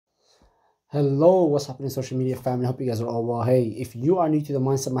Hello, what's happening, social media family? I hope you guys are all well. Hey, if you are new to the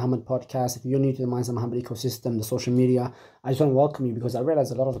Mindset Muhammad podcast, if you're new to the Mindset Muhammad ecosystem, the social media, I just want to welcome you because I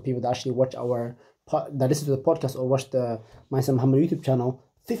realize a lot of the people that actually watch that listen to the podcast or watch the Mindset Muhammad YouTube channel,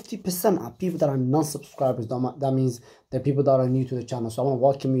 50% are people that are non-subscribers. That means they're people that are new to the channel. So I want to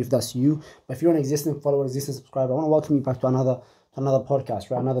welcome you if that's you. But if you're an existing follower, existing subscriber, I want to welcome you back to another podcast,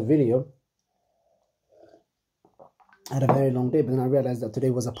 right? Another video. I had a very long day, but then I realized that today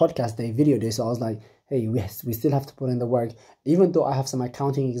was a podcast day, video day. So I was like, hey, yes, we still have to put in the work, even though I have some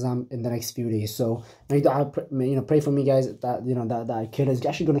accounting exam in the next few days. So pray for me, guys, that that I kill is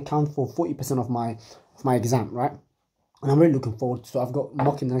actually going to count for 40% of my exam, right? And I'm really looking forward to. So I've got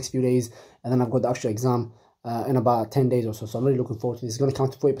mock in the next few days, and then I've got the actual exam in about 10 days or so. So I'm really looking forward to this. It's going to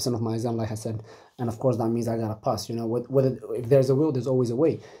count to 40% of my exam, like I said. And of course, that means I got to pass. Whether if there's a will, there's always a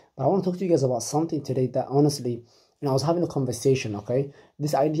way. But I want to talk to you guys about something today that honestly, I was having a conversation, okay?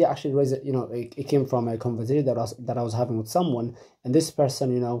 This idea actually raised, it came from a conversation that I was having with someone. And this person,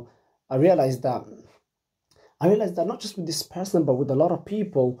 I realized that not just with this person, but with a lot of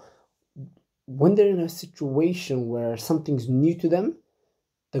people, when they're in a situation where something's new to them,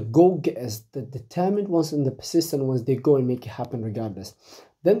 the go-getters, the determined ones and the persistent ones, they go and make it happen regardless.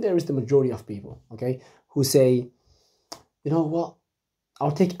 Then there is the majority of people, okay, who say, you know what, I'll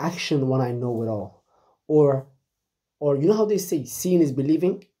take action when I know it all. Or you know how they say, seeing is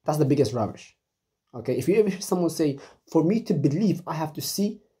believing? That's the biggest rubbish. Okay, if you ever hear someone say, for me to believe, I have to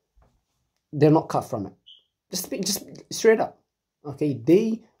see, they're not cut from it. Just straight up. Okay,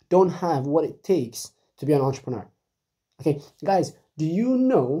 they don't have what it takes to be an entrepreneur. Okay, guys, do you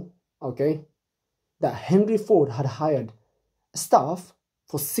know, okay, that Henry Ford had hired staff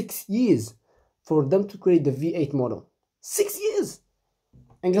for 6 years for them to create the V8 model? 6 years!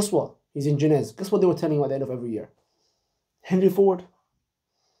 And guess what? He's engineers. Guess what they were telling him at the end of every year? Henry Ford,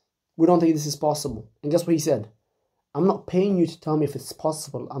 we don't think this is possible. And guess what he said? I'm not paying you to tell me if it's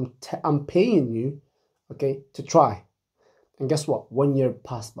possible. I'm paying you, okay, to try. And guess what? 1 year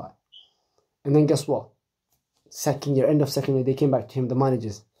passed by. And then guess what? Second year, end of second year, they came back to him, the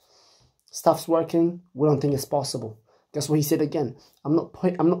managers. Stuff's working. We don't think it's possible. Guess what he said again? I'm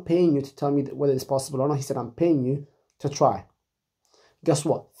not paying you to tell me whether it's possible or not. He said, I'm paying you to try. Guess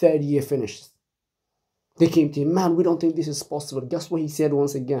what? Third year finished. They came to him, man, we don't think this is possible. Guess what he said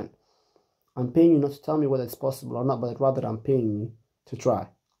once again? I'm paying you not to tell me whether it's possible or not, but rather I'm paying you to try.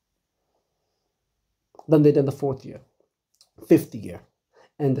 Then they did the fourth year, fifth year.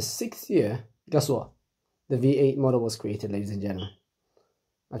 And the sixth year, guess what? The V8 model was created, ladies and gentlemen.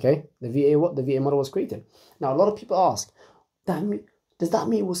 Okay? The V8 model was created. Now, a lot of people ask, does that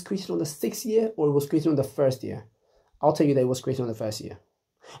mean it was created on the sixth year or it was created on the first year? I'll tell you that it was created on the first year.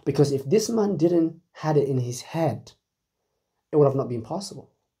 Because if this man didn't had it in his head, it would have not been possible.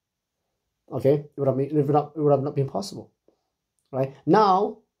 Okay? It would have not been possible. Right?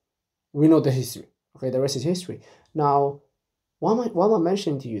 Now, we know the history. Okay? The rest is history. Now, why am I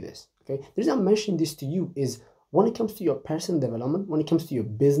mentioning to you this? Okay? The reason I'm mentioning this to you is when it comes to your personal development, when it comes to your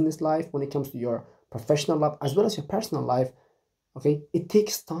business life, when it comes to your professional life, as well as your personal life, okay, it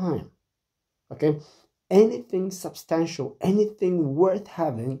takes time. Okay? Anything substantial, anything worth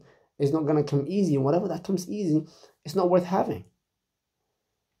having is not going to come easy. And whatever that comes easy, it's not worth having.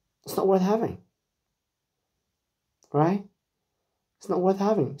 It's not worth having. Right? It's not worth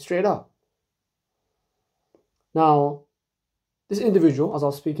having, straight up. Now, this individual, as I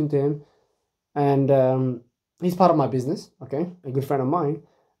was speaking to him, and he's part of my business, okay? A good friend of mine.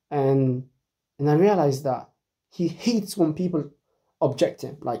 And I realized that he hates when people object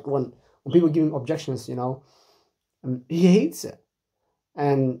him. Like when people give him objections, he hates it.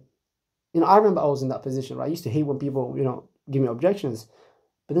 And, I remember I was in that position, right? I used to hate when people, give me objections.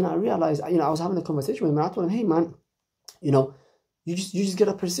 But then I realized, I was having a conversation with him and I told him, hey, man, you just got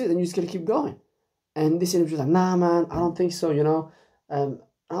to persist and you just got to keep going. And this individual was like, nah, man, I don't think so, And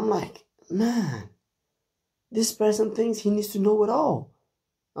I'm like, man, this person thinks he needs to know it all.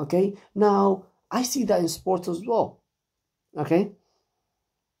 Okay? Now, I see that in sports as well. Okay?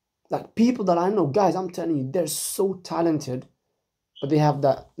 Like people that I know, guys, I'm telling you, they're so talented, but they have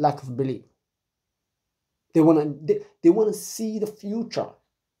that lack of belief. They wanna see the future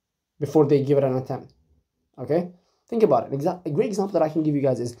before they give it an attempt. Okay, think about it. A great example that I can give you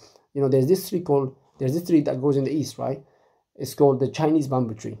guys is, there's this tree that goes in the east, right? It's called the Chinese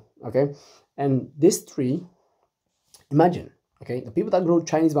bamboo tree. Okay, and this tree, imagine, okay, the people that grow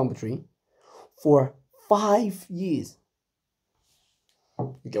Chinese bamboo tree for 5 years.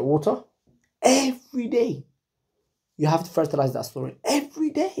 You get water every day. You have to fertilize that soil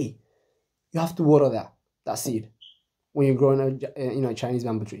every day. You have to water that seed when you're growing a Chinese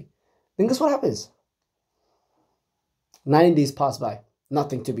bamboo tree. Then guess what happens? 90 days pass by.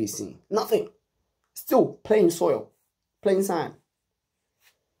 Nothing to be seen. Nothing. Still plain soil. Plain sand.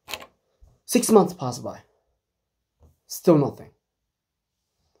 6 months pass by. Still nothing.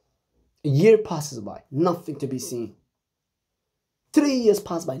 A year passes by. Nothing to be seen. 3 years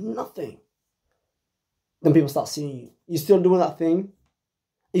pass by. Nothing. Then people start seeing you. You still doing that thing?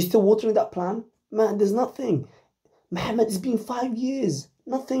 Are you still watering that plant? Man, there's nothing. Mohammed, it's been 5 years.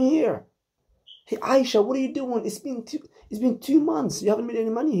 Nothing here. Hey, Aisha, what are you doing? It's been 2 months. You haven't made any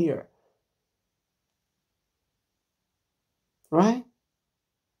money here. Right?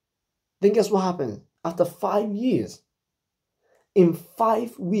 Then guess what happens? After 5 years, in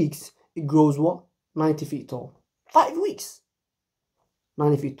 5 weeks, it grows what? 90 feet tall. 5 weeks.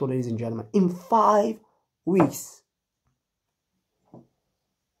 90 feet tall, ladies and gentlemen. In 5 weeks.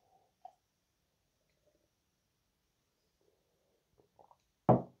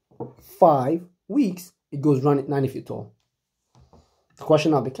 Five weeks, it goes 90 feet tall. The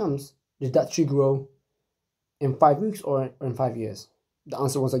question now becomes, did that tree grow in 5 weeks or in 5 years? The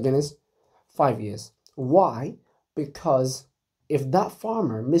answer once again is 5 years. Why? Because if that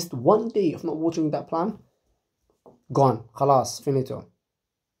farmer missed 1 day of not watering that plant, gone, khalas, finito.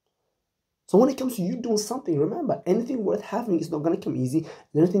 So when it comes to you doing something, remember, anything worth having is not going to come easy.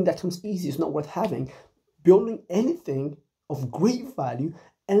 And anything that comes easy is not worth having. Building anything of great value,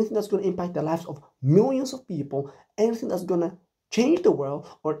 anything that's going to impact the lives of millions of people, anything that's going to change the world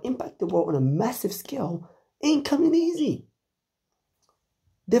or impact the world on a massive scale, ain't coming easy.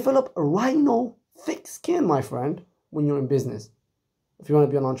 Develop a rhino thick skin, my friend, when you're in business. If you want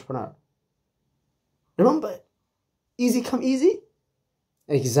to be an entrepreneur. Remember, easy come easy?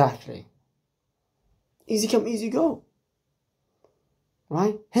 Exactly. Easy come, easy go.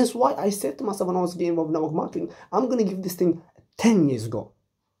 Right? Hence why I said to myself when I was getting involved in network marketing, I'm going to give this thing 10 years ago.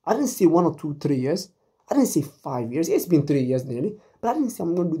 I didn't say 1 or 2, 3 years. I didn't say 5 years. Yeah, it's been 3 years nearly. But I didn't say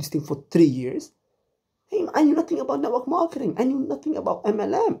I'm going to do this thing for 3 years. Hey, I knew nothing about network marketing. I knew nothing about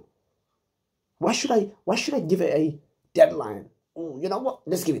MLM. Why should I give it a deadline? Oh, you know what?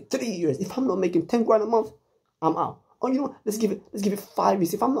 Let's give it 3 years. If I'm not making 10 grand a month, I'm out. Oh, you know what? Let's give it 5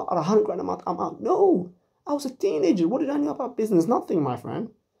 years. If I'm not at 100 grand a month, I'm out. No. I was a teenager. What did I know about business? Nothing, my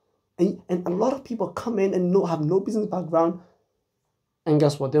friend. And a lot of people come in and have no business background. And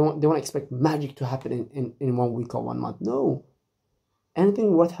guess what? They won't expect magic to happen in 1 week or 1 month. No.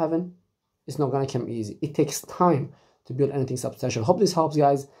 Anything worth having is not going to come easy. It takes time to build anything substantial. Hope this helps,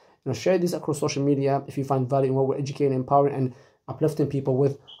 guys. Share this across social media if you find value in what we're educating, empowering, and uplifting people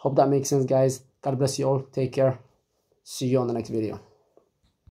with. Hope that makes sense, guys. God bless you all. Take care. See you on the next video.